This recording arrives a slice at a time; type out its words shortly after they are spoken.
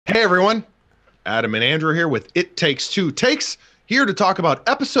Hey everyone, Adam and Andrew here with It Takes Two Takes, here to talk about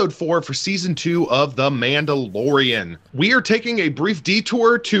episode 4 for season 2 of The Mandalorian. We are taking a brief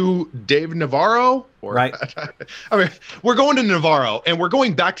detour to Dave Navarro. Right. I mean, we're going to Navarro, and we're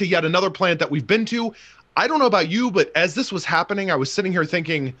going back to yet another planet that we've been to. I don't know about you, but as this was happening, I was sitting here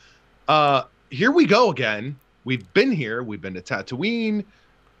thinking, here we go again. We've been here. We've been to Tatooine.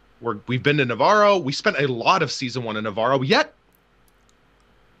 We've been to Navarro. We spent a lot of season 1 in Navarro, yet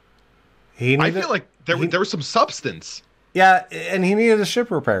I feel like there was some substance. Yeah, and he needed a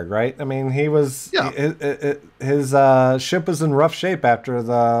ship repaired, right? I mean, he was his ship was in rough shape after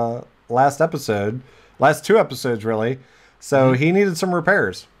the last two episodes, really. So he needed some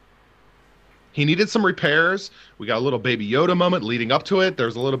repairs. He needed some repairs. We got a little Baby Yoda moment leading up to it.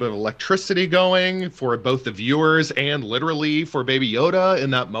 There's a little bit of electricity going for both the viewers and literally for Baby Yoda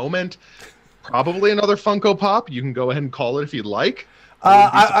in that moment. Probably another Funko Pop. You can go ahead and call it if you'd like.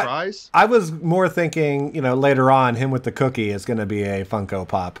 I was more thinking, later on, him with the cookie is going to be a Funko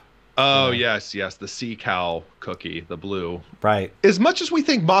Pop. Oh, yes, the sea cow cookie, the blue. Right. As much as we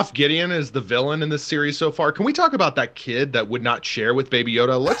think Moff Gideon is the villain in this series so far, can we talk about that kid that would not share with Baby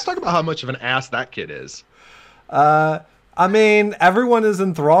Yoda? Let's talk about how much of an ass that kid is. I mean, everyone is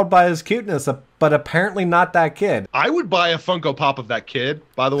enthralled by his cuteness, but apparently not that kid. I would buy a Funko Pop of that kid,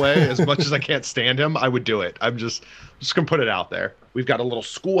 by the way. As much as I can't stand him, I would do it. I'm just going to put it out there. We've got a little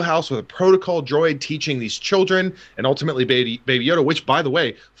schoolhouse with a protocol droid teaching these children, and ultimately Baby Yoda, which, by the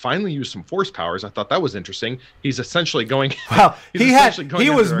way, finally used some force powers. I thought that was interesting. He's essentially going... Well, he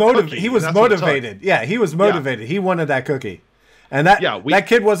was motivated. Yeah, he was motivated. Yeah. He wanted that cookie. And that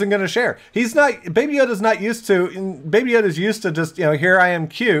kid wasn't going to share. Baby Yoda's not used to... Baby Yoda's used to just, here I am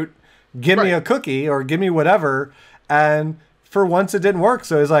cute, give me a cookie or give me whatever. And for once it didn't work.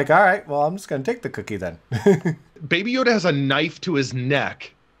 So he's like, all right, well, I'm just going to take the cookie then. Baby Yoda has a knife to his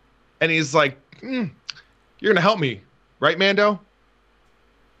neck. And he's like, you're going to help me, right, Mando?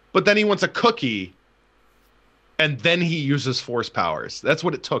 But then he wants a cookie. And then he uses force powers. That's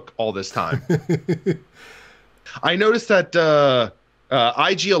what it took all this time. I noticed that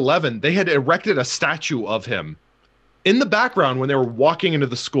IG-11, they had erected a statue of him in the background when they were walking into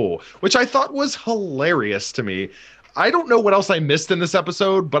the school, which I thought was hilarious to me. I don't know what else I missed in this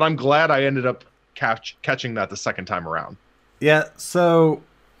episode, but I'm glad I ended up catching that the second time around. Yeah, so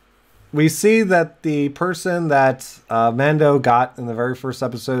we see that the person that Mando got in the very first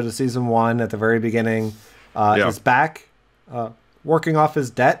episode of season 1 at the very beginning is back working off his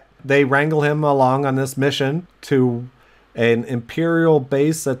debt. They wrangle him along on this mission to an Imperial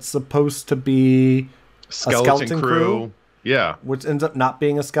base that's supposed to be a skeleton crew. Yeah. Which ends up not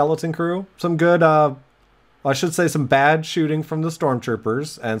being a skeleton crew. Some good, I should say some bad shooting from the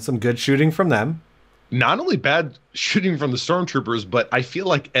stormtroopers and some good shooting from them. Not only bad shooting from the stormtroopers, but I feel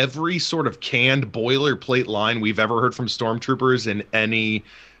like every sort of canned boilerplate line we've ever heard from stormtroopers in any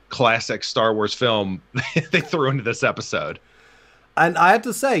classic Star Wars film, they threw into this episode. And I have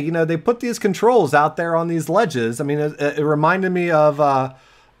to say, they put these controls out there on these ledges. I mean, it reminded me of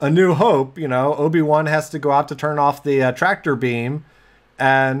A New Hope. Obi-Wan has to go out to turn off the tractor beam.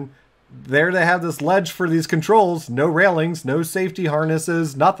 And there they have this ledge for these controls. No railings, no safety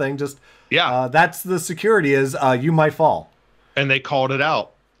harnesses, nothing. Just, that's the security is you might fall. And they called it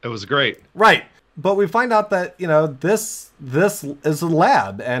out. It was great. Right. But we find out that, this is a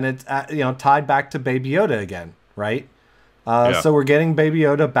lab. And it's, tied back to Baby Yoda again, right? So we're getting Baby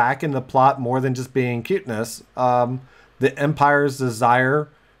Yoda back in the plot more than just being cuteness. The Empire's desire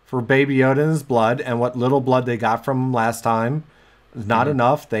for Baby Yoda in his blood and what little blood they got from him last time is not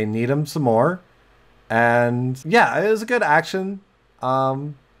enough. They need him some more. And yeah, it was a good action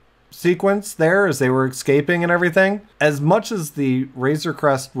sequence there as they were escaping and everything. As much as the Razor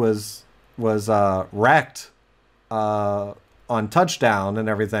Crest was wrecked on touchdown and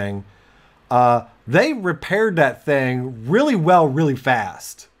everything, they repaired that thing really well, really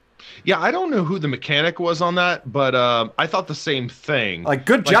fast. Yeah, I don't know who the mechanic was on that, but I thought the same thing. Like,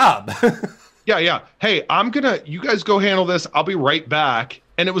 good job. Yeah. Hey, you guys go handle this. I'll be right back.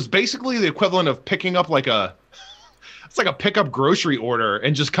 And it was basically the equivalent of picking up it's like a pickup grocery order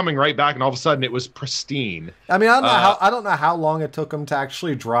and just coming right back, and all of a sudden it was pristine. I mean, I don't know how long it took them to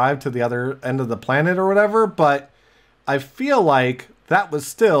actually drive to the other end of the planet or whatever, but I feel like that was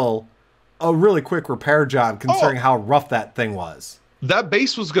still a really quick repair job considering how rough that thing was. That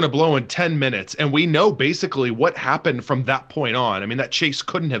base was going to blow in 10 minutes, and we know basically what happened from that point on. I mean, that chase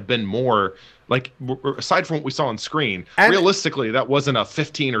couldn't have been more, aside from what we saw on screen, and realistically, that wasn't a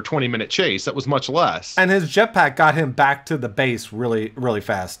 15 or 20-minute chase. That was much less. And his jetpack got him back to the base really, really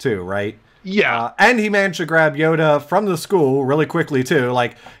fast too, right? Yeah. And he managed to grab Yoda from the school really quickly, too.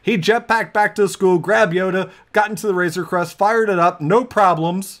 Like, he jetpacked back to the school, grabbed Yoda, got into the Razor Crest, fired it up, no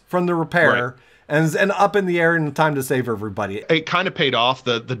problems from the repair, and up in the air in time to save everybody. It kind of paid off.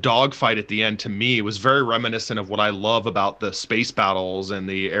 The dog fight at the end, to me, was very reminiscent of what I love about the space battles and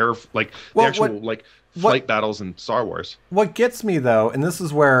the air, like, the actual flight battles in Star Wars. What gets me, though, and this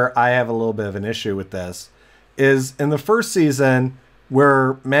is where I have a little bit of an issue with this, is in the first season,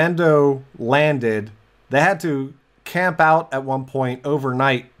 where Mando landed, they had to camp out at one point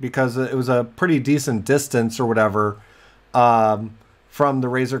overnight because it was a pretty decent distance or whatever from the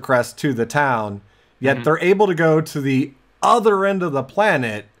Razor Crest to the town. Yet they're able to go to the other end of the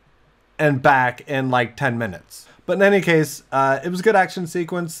planet and back in like 10 minutes. But in any case, it was a good action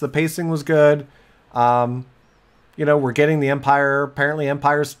sequence. The pacing was good. You know, we're getting the Empire. Apparently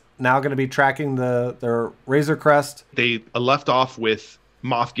Empire's now going to be tracking their Razor Crest. They left off with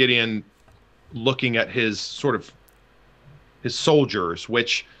Moff Gideon looking at his soldiers,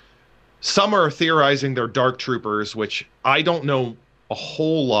 which some are theorizing they're dark troopers, which I don't know a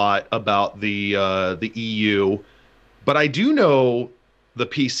whole lot about the EU, but I do know the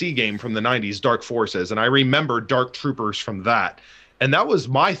PC game from the 90s, Dark Forces, and I remember dark troopers from that. And that was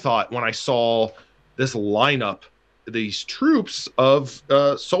my thought when I saw this lineup, these troops of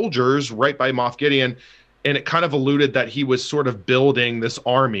soldiers right by Moff Gideon, and it kind of alluded that he was sort of building this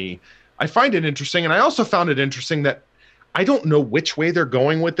army. I find it interesting, and I also found it interesting that I don't know which way they're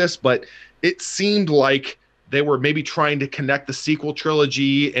going with this, but it seemed like they were maybe trying to connect the sequel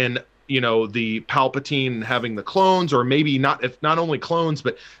trilogy and, you know, the Palpatine having the clones, or maybe not only clones,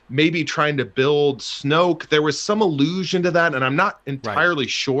 but maybe trying to build Snoke. There was some allusion to that, and I'm not entirely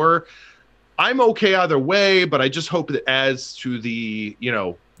sure. I'm okay either way, but I just hope it adds to the, you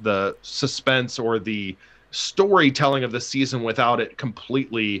know, the suspense or the storytelling of the season without it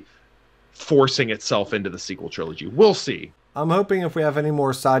completely forcing itself into the sequel trilogy. We'll see. I'm hoping if we have any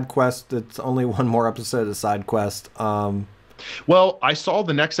more side quests, it's only one more episode of side quest. Well, I saw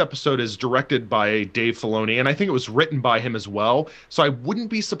the next episode is directed by Dave Filoni, and I think it was written by him as well. So I wouldn't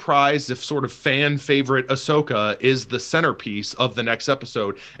be surprised if sort of fan favorite Ahsoka is the centerpiece of the next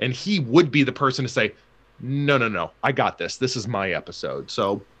episode, and he would be the person to say, no, I got this. This is my episode.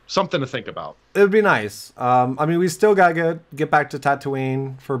 So something to think about. It would be nice. I mean, we still got to get back to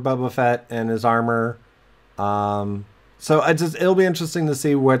Tatooine for Boba Fett and his armor. So it'll be interesting to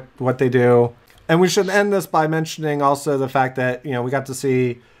see what they do. And we should end this by mentioning also the fact that, you know, we got to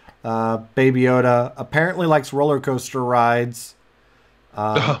see Baby Yoda apparently likes roller coaster rides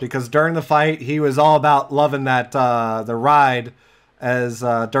because during the fight, he was all about loving that the ride as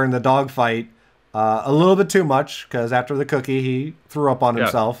during the dog fight. A little bit too much because after the cookie, he threw up on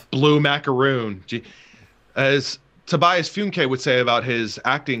himself. Blue macaroon. As Tobias Funke would say about his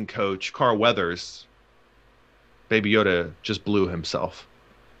acting coach, Carl Weathers, Baby Yoda just blew himself.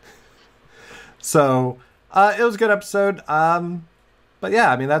 So it was a good episode. But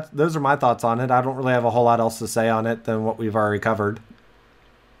yeah, I mean, those are my thoughts on it. I don't really have a whole lot else to say on it than what we've already covered.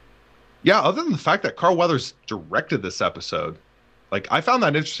 Yeah, other than the fact that Carl Weathers directed this episode. Like, I found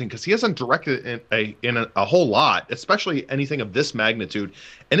that interesting because he hasn't directed in a whole lot, especially anything of this magnitude.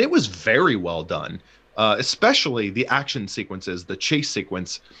 And it was very well done, especially the action sequences, the chase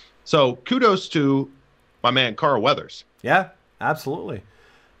sequence. So kudos to my man, Carl Weathers. Yeah, absolutely.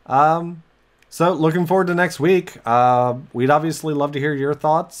 So looking forward to next week. We'd obviously love to hear your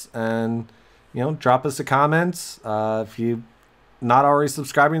thoughts and, you know, drop us a comments. If you're not already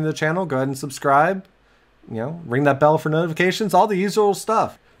subscribing to the channel, go ahead and subscribe. You know, ring that bell for notifications, all the usual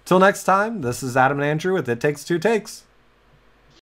stuff. Till next time, this is Adam and Andrew with It Takes Two Takes.